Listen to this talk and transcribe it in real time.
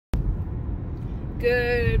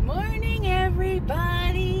Good morning,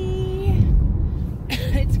 everybody.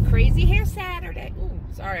 It's Crazy Hair Saturday. Ooh,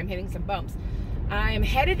 sorry, I'm hitting some bumps. I am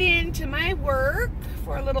headed into my work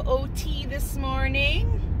for a little OT this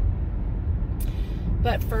morning.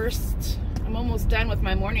 But first, I'm almost done with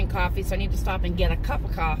my morning coffee, so I need to stop and get a cup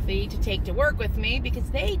of coffee to take to work with me because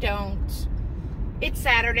they don't. It's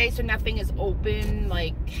Saturday, so nothing is open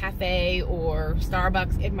like cafe or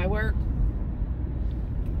Starbucks in my work.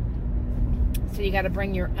 So you got to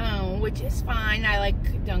bring your own, which is fine. I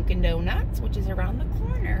like Dunkin' Donuts, which is around the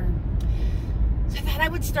corner. So I thought I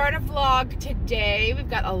would start a vlog today. We've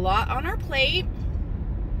got a lot on our plate.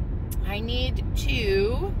 I need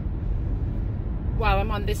to, while I'm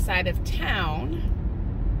on this side of town,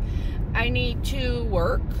 I need to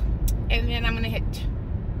work. And then I'm going to hit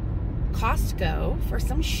Costco for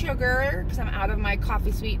some sugar because I'm out of my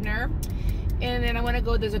coffee sweetener. And then I want to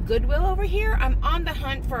go, there's a Goodwill over here. I'm on the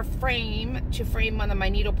hunt for a frame to frame one of my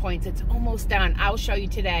needle points. It's almost done. I'll show you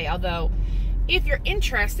today. Although, if you're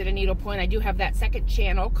interested in needlepoint, I do have that second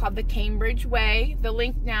channel called The Cambridge Way. The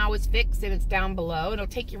link now is fixed and it's down below. It'll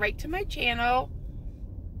take you right to my channel.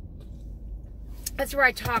 That's where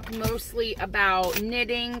I talk mostly about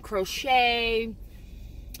knitting, crochet,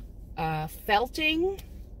 felting,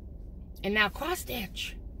 and now cross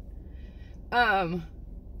stitch.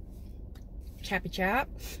 Chappy chap.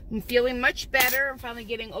 I'm feeling much better. I'm finally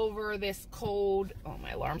getting over this cold. Oh,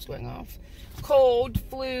 my alarm's going off. Cold,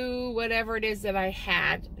 flu, whatever it is that I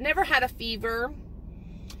had. Never had a fever.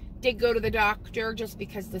 Did go to the doctor just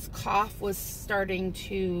because this cough was starting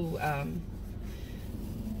to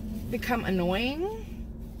become annoying.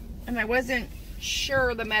 And I wasn't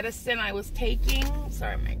sure the medicine I was taking,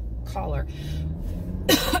 sorry, my collar,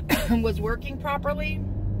 was working properly.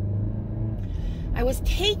 I was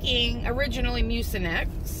taking originally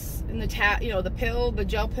Mucinex in the the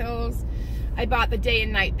gel pills. I bought the day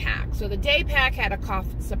and night pack. So the day pack had a cough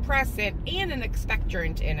suppressant and an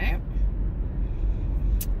expectorant in it.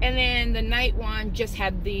 And then the night one just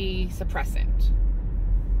had the suppressant.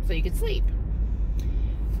 So you could sleep.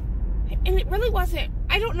 And it really wasn't,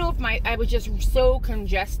 I don't know if I was just so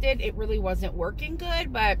congested, it really wasn't working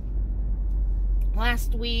good, but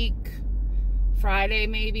last week, Friday,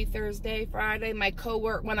 maybe Thursday, Friday,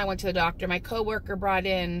 when I went to the doctor, my coworker brought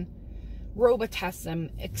in Robitussin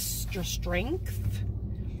extra strength,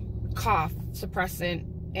 cough suppressant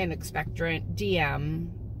and expectorant DM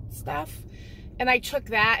stuff. And I took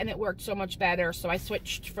that and it worked so much better. So I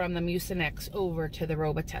switched from the Mucinex over to the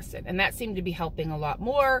Robitussin. And that seemed to be helping a lot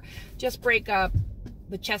more. Just break up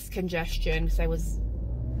the chest congestion because I was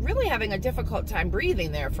really having a difficult time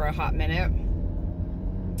breathing there for a hot minute.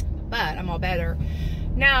 But I'm all better.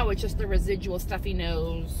 Now it's just the residual stuffy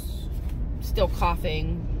nose, still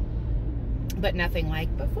coughing, but nothing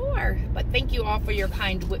like before. But thank you all for your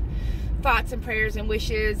kind thoughts and prayers and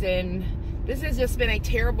wishes. And this has just been a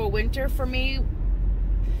terrible winter for me,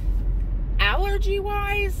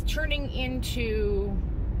 allergy-wise, turning into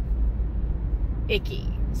icky.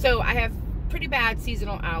 So I have pretty bad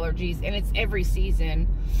seasonal allergies, and it's every season.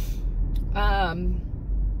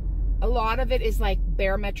 A lot of it is like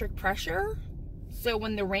barometric pressure. So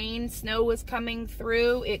when the rain, snow is coming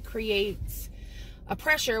through, it creates a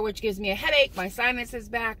pressure, which gives me a headache. My sinuses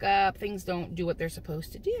back up. Things don't do what they're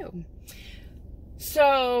supposed to do.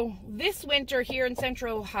 So this winter here in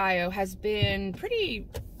Central Ohio has been pretty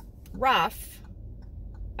rough,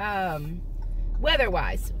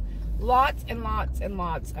 weather-wise. Lots and lots and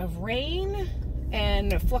lots of rain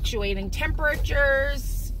and fluctuating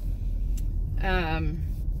temperatures.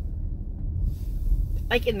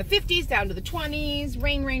 Like in the 50s down to the 20s,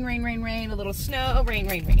 rain, rain, rain, rain, rain, a little snow, rain,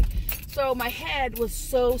 rain, rain. So my head was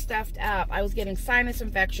so stuffed up. I was getting sinus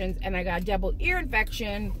infections and I got a double ear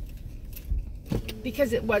infection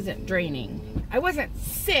because it wasn't draining. I wasn't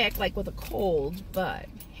sick like with a cold, but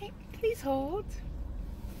hey, please hold.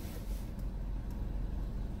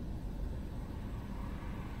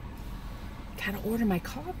 Gotta order my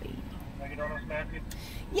coffee.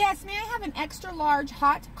 Yes, may I have an extra large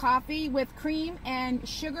hot coffee with cream and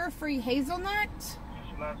sugar-free hazelnut?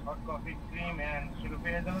 Hot coffee, cream, and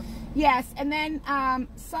sugar-free hazelnut? Yes, and then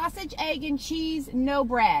sausage, egg, and cheese, no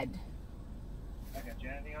bread. I got you.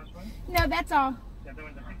 Anything else for you? No, that's all.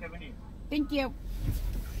 Avenue. Thank you.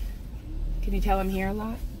 Can you tell I'm here a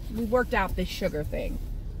lot? We worked out this sugar thing.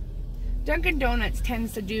 Dunkin' Donuts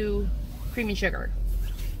tends to do cream and sugar.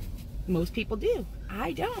 Most people do.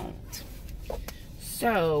 I don't.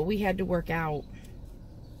 So we had to work out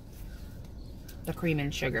the cream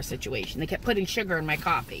and sugar situation. They kept putting sugar in my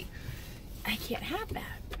coffee. I can't have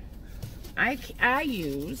that. I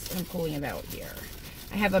use, I'm pulling it out here.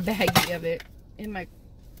 I have a baggie of it in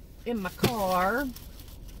my car.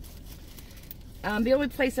 The only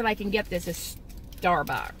place that I can get this is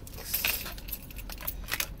Starbucks.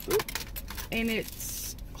 Oop. And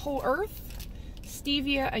it's Whole Earth,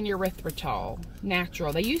 stevia, and erythritol,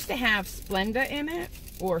 natural. They used to have Splenda in it,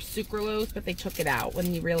 or sucralose, but they took it out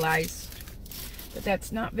when you realized that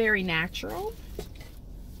that's not very natural.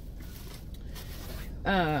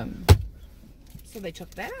 So they took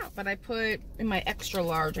that out, but I put, in my extra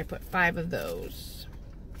large, I put 5 of those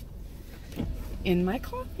in my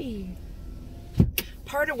coffee.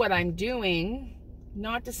 Part of what I'm doing,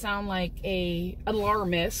 not to sound like a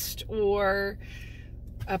alarmist or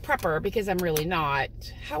a prepper, because I'm really not.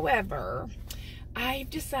 However, I've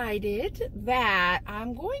decided that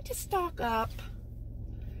I'm going to stock up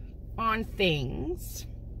on things,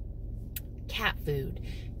 cat food,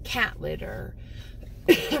 cat litter,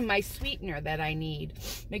 my sweetener that I need.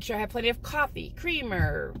 Make sure I have plenty of coffee,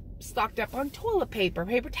 creamer, stocked up on toilet paper,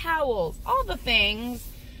 paper towels, all the things.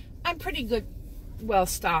 I'm pretty good, well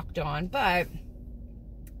stocked on, but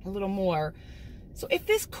a little more. So if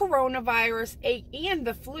this coronavirus and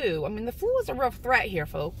the flu, I mean, the flu is a real threat here,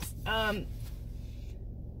 folks.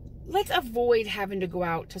 Let's avoid having to go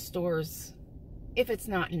out to stores if it's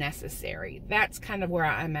not necessary. That's kind of where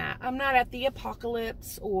I'm at. I'm not at the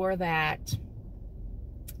apocalypse or that,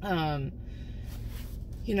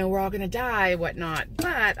 you know, we're all gonna die, whatnot.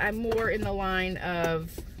 But I'm more in the line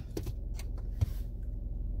of,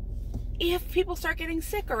 if people start getting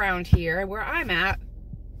sick around here, where I'm at,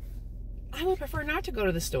 I would prefer not to go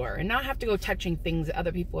to the store and not have to go touching things that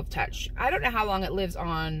other people have touched. I don't know how long it lives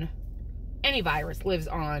on, any virus lives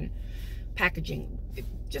on packaging.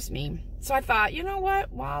 Just me. So I thought, you know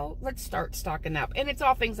what? Well, let's start stocking up. And it's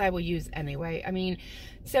all things I will use anyway. I mean,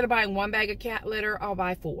 instead of buying 1 bag of cat litter, I'll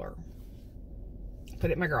buy 4. Put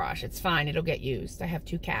it in my garage. It's fine. It'll get used. I have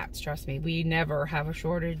 2 cats. Trust me. We never have a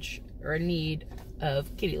shortage or a need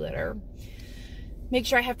of kitty litter. Make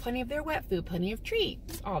sure I have plenty of their wet food, plenty of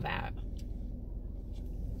treats, all that.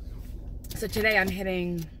 So today I'm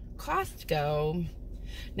hitting Costco.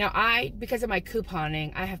 Now because of my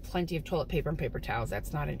couponing, I have plenty of toilet paper and paper towels.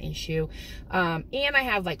 That's not an issue. And I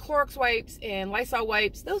have like Clorox wipes and Lysol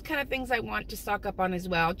wipes, those kind of things I want to stock up on as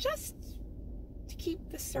well, just to keep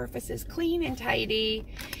the surfaces clean and tidy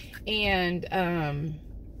and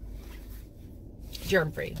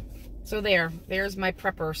germ-free. So there's my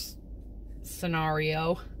prepper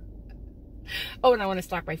scenario. Oh, and I want to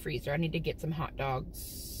stock my freezer. I need to get some hot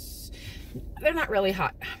dogs. They're not really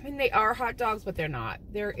hot. I mean, they are hot dogs, but they're not.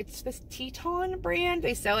 It's this Teton brand.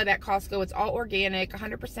 They sell it at Costco. It's all organic,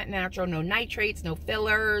 100% natural, no nitrates, no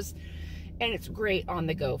fillers, and it's great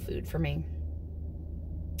on-the-go food for me.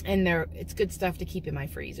 And it's good stuff to keep in my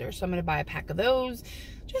freezer. So I'm going to buy a pack of those.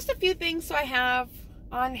 Just a few things so I have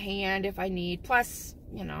on hand if I need. Plus,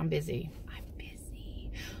 you know, I'm busy.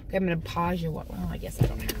 Okay, I'm going to pause you. Well, I guess I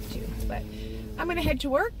don't have to, but I'm going to head to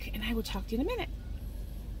work, and I will talk to you in a minute.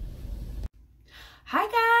 Hi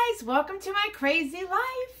guys, welcome to my crazy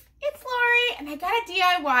life. It's Lori, and I got a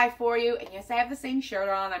DIY for you. And yes, I have the same shirt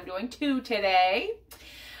on. I'm doing 2 today.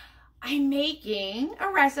 I'm making a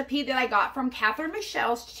recipe that I got from Catherine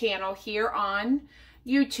Michelle's channel here on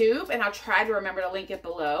YouTube, and I'll try to remember to link it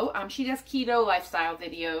below. She does keto lifestyle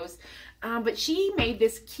videos, but she made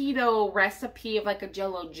this keto recipe of like a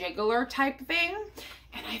Jello jiggler type thing,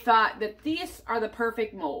 and I thought that these are the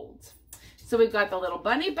perfect molds. So we've got the little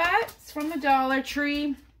bunny butts from the Dollar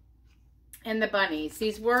Tree and the bunnies.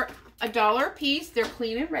 These were $1 a piece. They're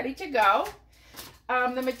clean and ready to go.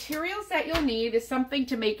 The materials that you'll need is something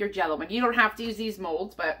to make your Jello. And you don't have to use these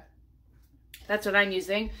molds, but that's what I'm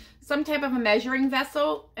using. Some type of a measuring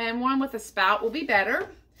vessel, and one with a spout will be better.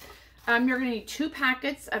 You're going to need 2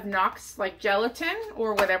 packets of Knox, like gelatin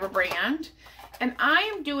or whatever brand. And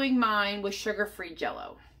I am doing mine with sugar-free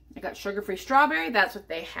Jello. I got sugar-free strawberry. That's what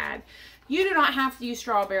they had. You do not have to use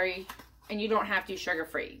strawberry, and you don't have to use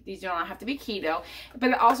sugar-free. These do not have to be keto,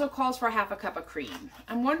 but it also calls for ½ cup of cream.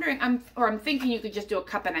 I'm thinking you could just do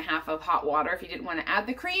 1.5 cups of hot water if you didn't want to add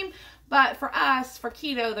the cream, but for us, for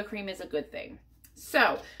keto, the cream is a good thing.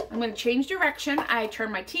 So I'm going to change direction. I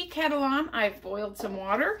turned my tea kettle on. I've boiled some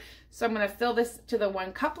water, so I'm going to fill this to the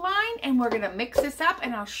 1 cup line, and we're going to mix this up,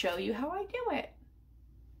 and I'll show you how I do it.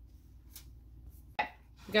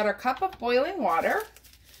 We got our cup of boiling water.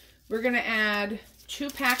 We're going to add 2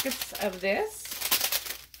 packets of this.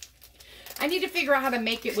 I need to figure out how to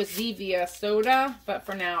make it with Zevia soda, but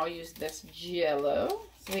for now I'll use this Jello.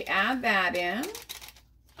 So we add that in.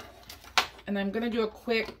 And I'm going to do a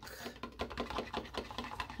quick,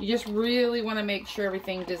 you just really want to make sure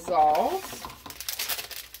everything dissolves.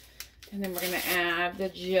 And then we're going to add the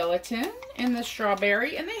gelatin and the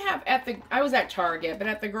strawberry. And they have I was at Target, but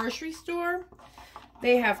at the grocery store,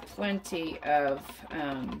 they have plenty of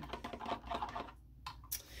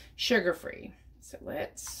sugar-free. So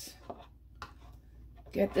let's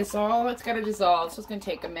get this all, it's got to dissolve. So it's going to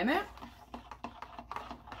take a minute.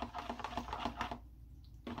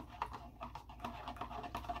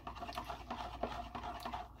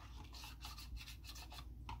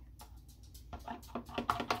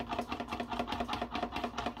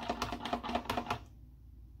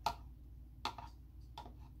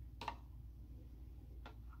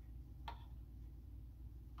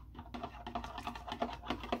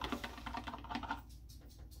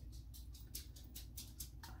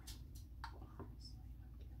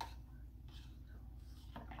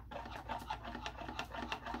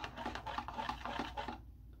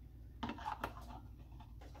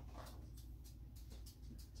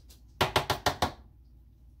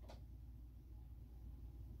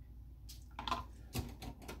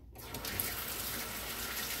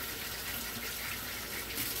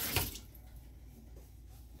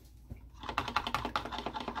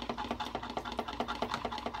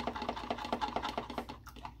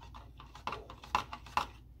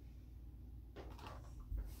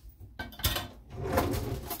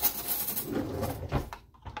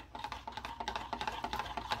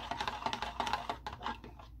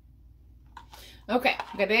 Okay,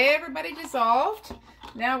 got everybody dissolved.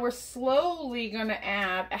 Now we're slowly going to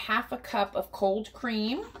add a half a cup of cold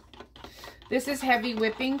cream. This is heavy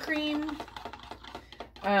whipping cream.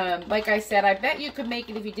 Like I said, I bet you could make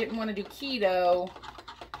it if you didn't want to do keto.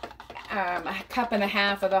 A cup and a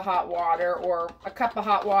half of the hot water, or a cup of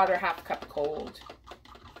hot water, half a cup cold.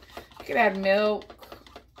 You could add milk.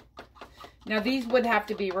 Now these would have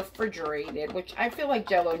to be refrigerated, which I feel like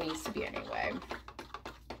Jello needs to be anyway.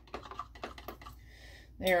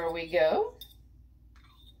 There we go.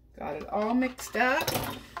 Got it all mixed up.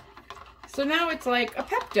 So now it's like a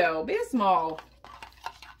Pepto-Bismol.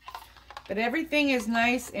 But everything is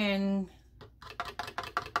nice and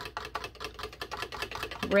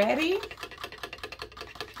ready.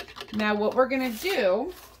 Now what we're going to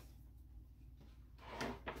do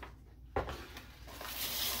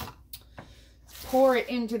is pour it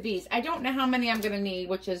into these. I don't know how many I'm going to need,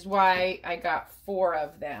 which is why I got 4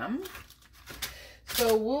 of them.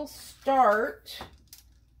 So we'll start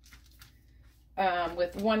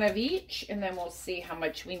with 1 of each, and then we'll see how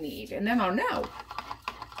much we need, and then I'll know.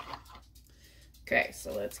 Okay,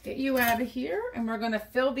 so let's get you out of here, and we're going to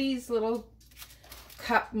fill these little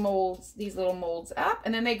cup molds, these little molds up,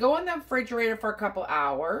 and then they go in the refrigerator for a couple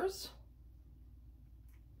hours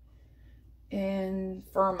and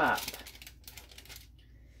firm up,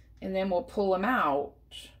 and then we'll pull them out.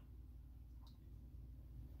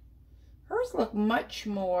 Hers look much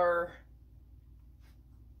more,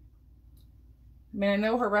 I mean, I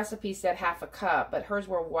know her recipe said half a cup, but hers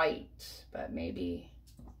were white, but maybe,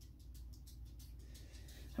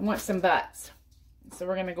 I want some butts. So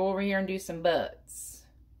we're going to go over here and do some butts.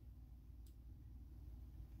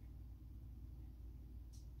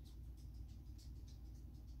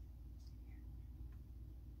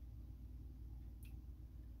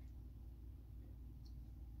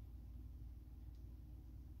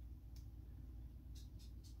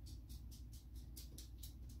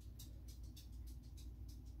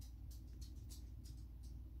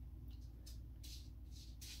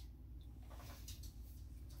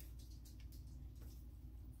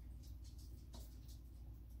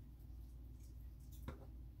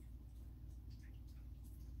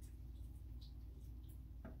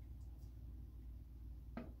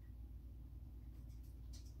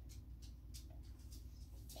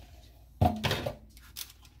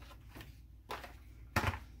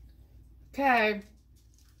 Okay,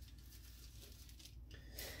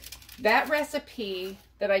 that recipe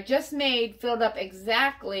that I just made filled up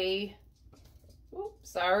exactly, oops,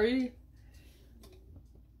 sorry,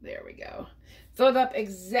 there we go, filled up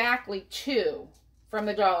exactly 2 from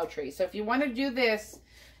the Dollar Tree. So if you want to do this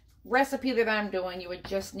recipe that I'm doing, you would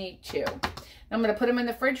just need 2. I'm going to put them in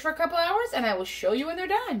the fridge for a couple hours, and I will show you when they're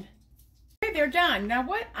done. Okay, they're done. Now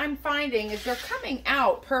what I'm finding is they're coming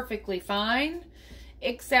out perfectly fine,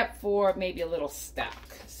 except for maybe a little stuck.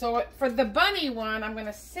 So for the bunny one, I'm going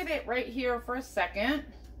to sit it right here for a second.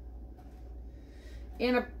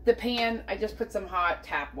 In the pan, I just put some hot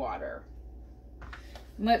tap water.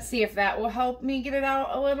 Let's see if that will help me get it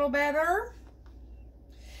out a little better.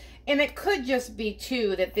 And it could just be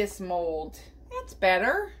too that this mold, that's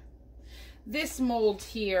better. This mold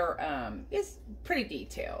here is pretty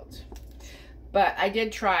detailed. But I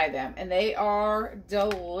did try them and they are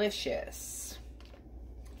delicious.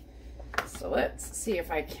 So let's see if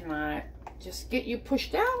I cannot just get you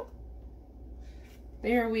pushed out.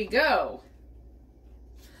 There we go.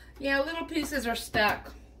 Yeah, little pieces are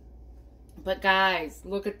stuck. But guys,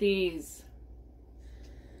 look at these.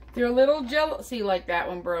 They're little Jello. See, like that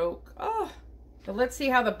one broke. Oh, but let's see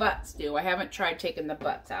how the butts do. I haven't tried taking the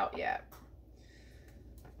butts out yet,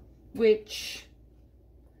 which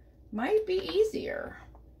might be easier.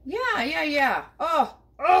 Yeah. Oh,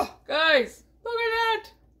 guys, look at that.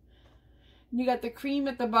 You got the cream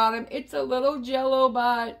at the bottom. It's a little Jello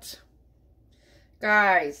butt.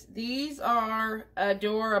 Guys, these are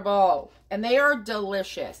adorable, and they are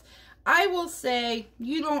delicious. I will say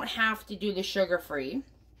you don't have to do the sugar-free.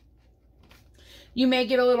 You may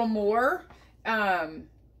get a little more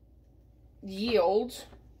yield.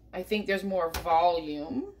 I think there's more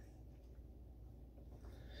volume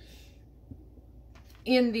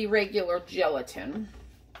in the regular gelatin.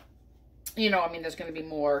 You know, I mean, there's going to be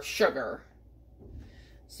more sugar.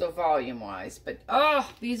 So volume-wise. But, oh,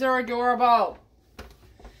 these are adorable.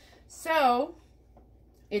 So,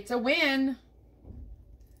 it's a win.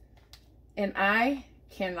 And I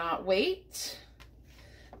cannot wait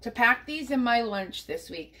to pack these in my lunch this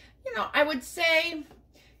week. You know, I would say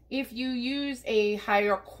if you use a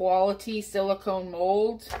higher quality silicone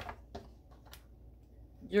mold,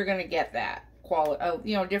 you're going to get that quality,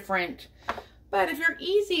 you know, different. But if you're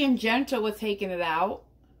easy and gentle with taking it out,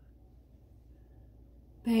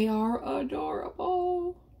 they are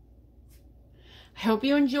adorable. I hope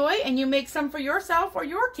you enjoy and you make some for yourself or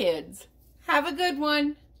your kids. Have a good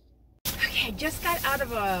one. Okay, I just got out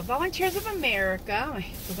of Volunteers of America.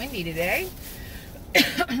 It's windy today.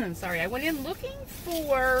 Sorry, I went in looking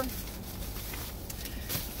for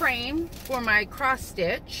frame for my cross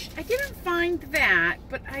stitch. I didn't find that,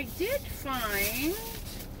 but I did find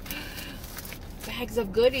bags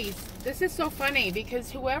of goodies. This is so funny because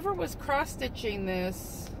whoever was cross stitching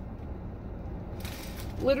this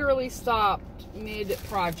literally stopped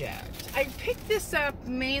mid-project. I picked this up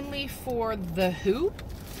mainly for the hoop,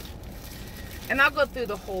 and I'll go through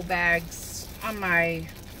the whole bags on my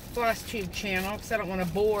floss tube channel because I don't want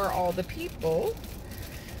to bore all the people.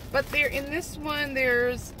 But there, in this one,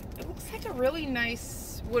 there's, it looks like a really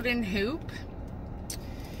nice wooden hoop.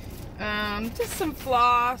 Just some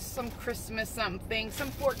floss, some Christmas something, some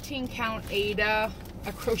 14 count Ada,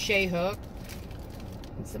 a crochet hook,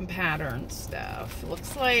 and some pattern stuff. It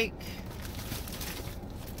looks like,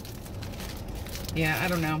 yeah, I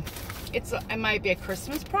don't know. It might be a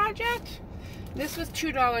Christmas project. This was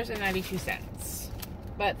 $2.92,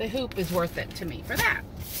 but the hoop is worth it to me for that.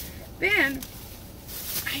 Then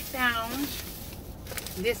I found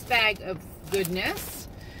this bag of goodness.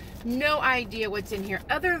 No idea what's in here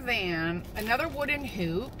other than another wooden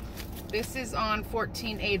hoop. This is on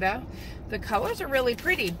 14 Ada. The colors are really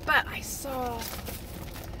pretty, but I saw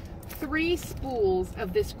 3 spools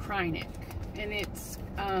of this Krynic, and it's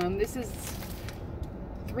this is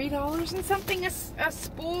 $3 and something a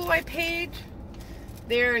spool I paid.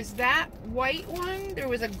 There's that white one. There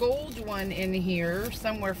was a gold one in here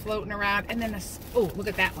somewhere floating around, and then oh, look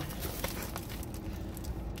at that one.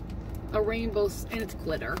 A rainbow, and it's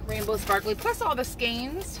glitter, rainbow sparkly, plus all the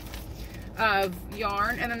skeins of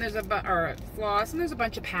yarn, and then there's a floss, and there's a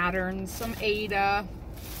bunch of patterns, some Ada,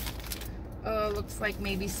 looks like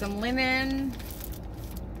maybe some linen,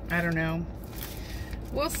 I don't know,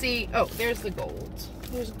 we'll see. Oh, there's the gold,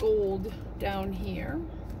 there's gold down here.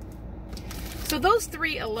 So those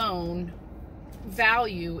 3 alone,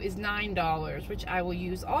 value is $9, which I will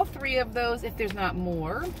use all 3 of those if there's not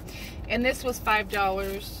more, and this was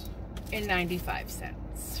 $5.95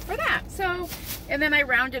 for that. So, and then I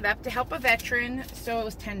rounded up to help a veteran, so it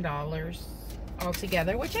was $10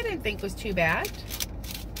 altogether, which I didn't think was too bad.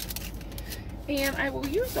 And I will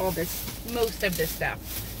use all this, most of this stuff.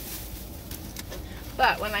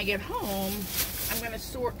 But when I get home, I'm going to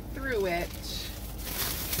sort through it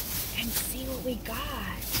and see what we got.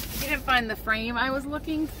 I didn't find the frame I was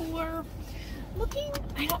looking for.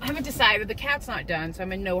 I haven't decided. The cat's not done, so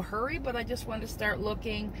I'm in no hurry, but I just wanted to start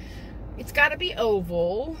looking. It's got to be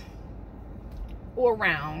oval or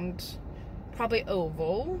round, probably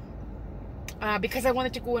oval, because I want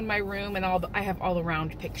it to go in my room, and I have all the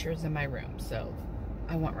round pictures in my room, so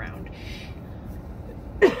I want round.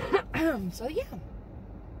 So yeah,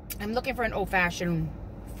 I'm looking for an old-fashioned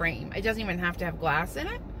frame. It doesn't even have to have glass in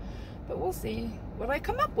it, but we'll see what I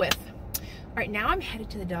come up with. All right, now I'm headed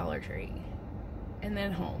to the Dollar Tree and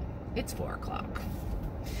then home. It's 4 o'clock.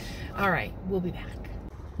 All right, we'll be back.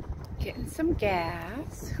 Getting some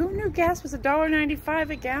gas. Who knew gas was $1.95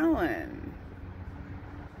 a gallon?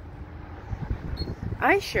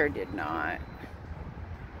 I sure did not.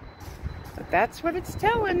 But that's what it's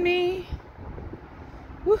telling me.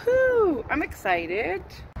 Woohoo! I'm excited.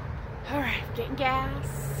 Alright, getting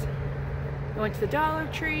gas. Going to the Dollar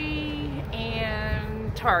Tree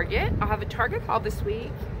and Target. I'll have a Target haul this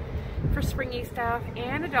week for springy stuff,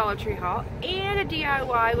 and a Dollar Tree haul, and a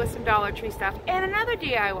DIY with some Dollar Tree stuff, and another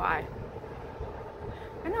DIY.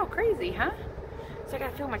 I know, crazy, huh? So I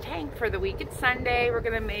gotta fill my tank for the week. It's Sunday. We're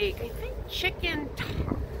gonna make, I think, chicken,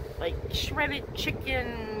 like shredded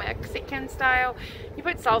chicken, Mexican style. You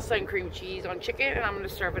put salsa and cream cheese on chicken, and I'm gonna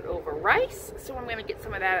serve it over rice. So I'm gonna get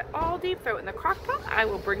some of that at Aldi, throw it in the crock pot. I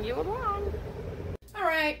will bring you along. All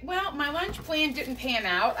right, well, my lunch plan didn't pan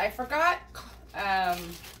out. I forgot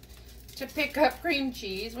to pick up cream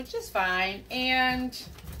cheese, which is fine, and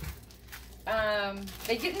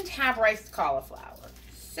they didn't have riced cauliflower.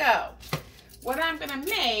 So what I'm gonna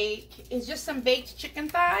make is just some baked chicken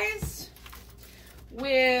thighs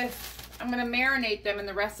with, I'm gonna marinate them in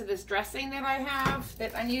the rest of this dressing that I have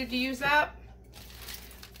that I needed to use up,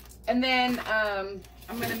 and then I'm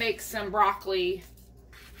gonna make some broccoli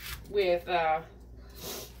with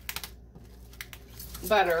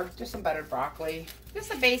butter, just some buttered broccoli.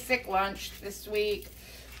 Just a basic lunch this week.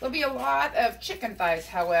 There'll be a lot of chicken thighs,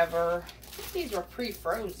 however. I think these were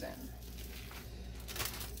pre-frozen.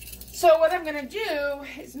 So what I'm gonna do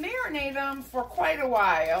is marinate them for quite a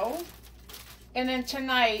while. And then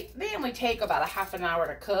tonight, they only take about a half an hour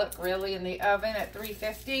to cook, really, in the oven at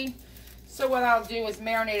 350. So what I'll do is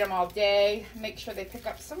marinate them all day, make sure they pick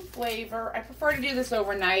up some flavor. I prefer to do this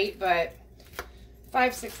overnight, but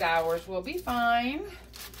 5-6 hours will be fine.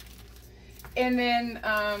 And then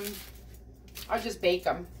I'll just bake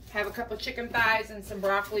them. Have a couple of chicken thighs and some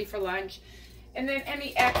broccoli for lunch. And then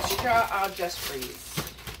any extra, I'll just freeze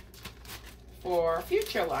for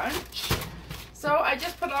future lunch. So I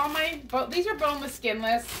just put all my, these are boneless,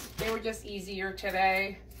 skinless. They were just easier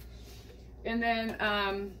today. And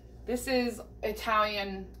then this is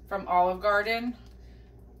Italian from Olive Garden.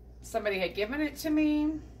 Somebody had given it to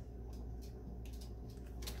me.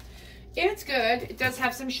 It's good. It does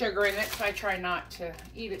have some sugar in it, so I try not to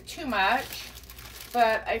eat it too much.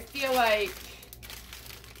 But I feel like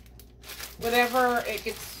whatever it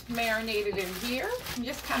gets marinated in here, you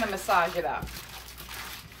just kind of massage it up.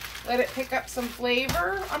 Let it pick up some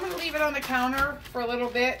flavor. I'm going to leave it on the counter for a little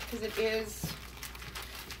bit because it is,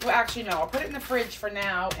 well, actually no, I'll put it in the fridge for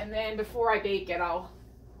now, and then before I bake it, I'll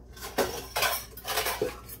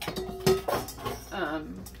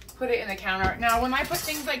put it in the counter. Now, when I put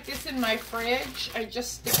things like this in my fridge, I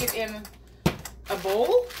just stick it in a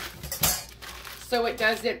bowl so it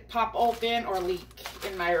doesn't pop open or leak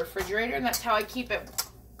in my refrigerator, and that's how I keep it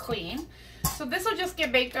clean. So this will just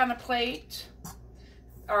get baked on a plate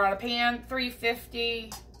or on a pan,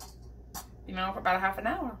 350, you know, for about a half an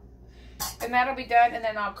hour. And that'll be done, and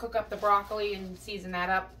then I'll cook up the broccoli and season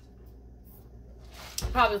that up.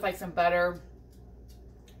 Probably with like some butter,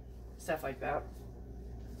 stuff like that.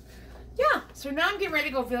 Yeah, so now I'm getting ready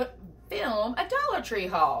to go film a Dollar Tree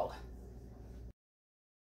haul.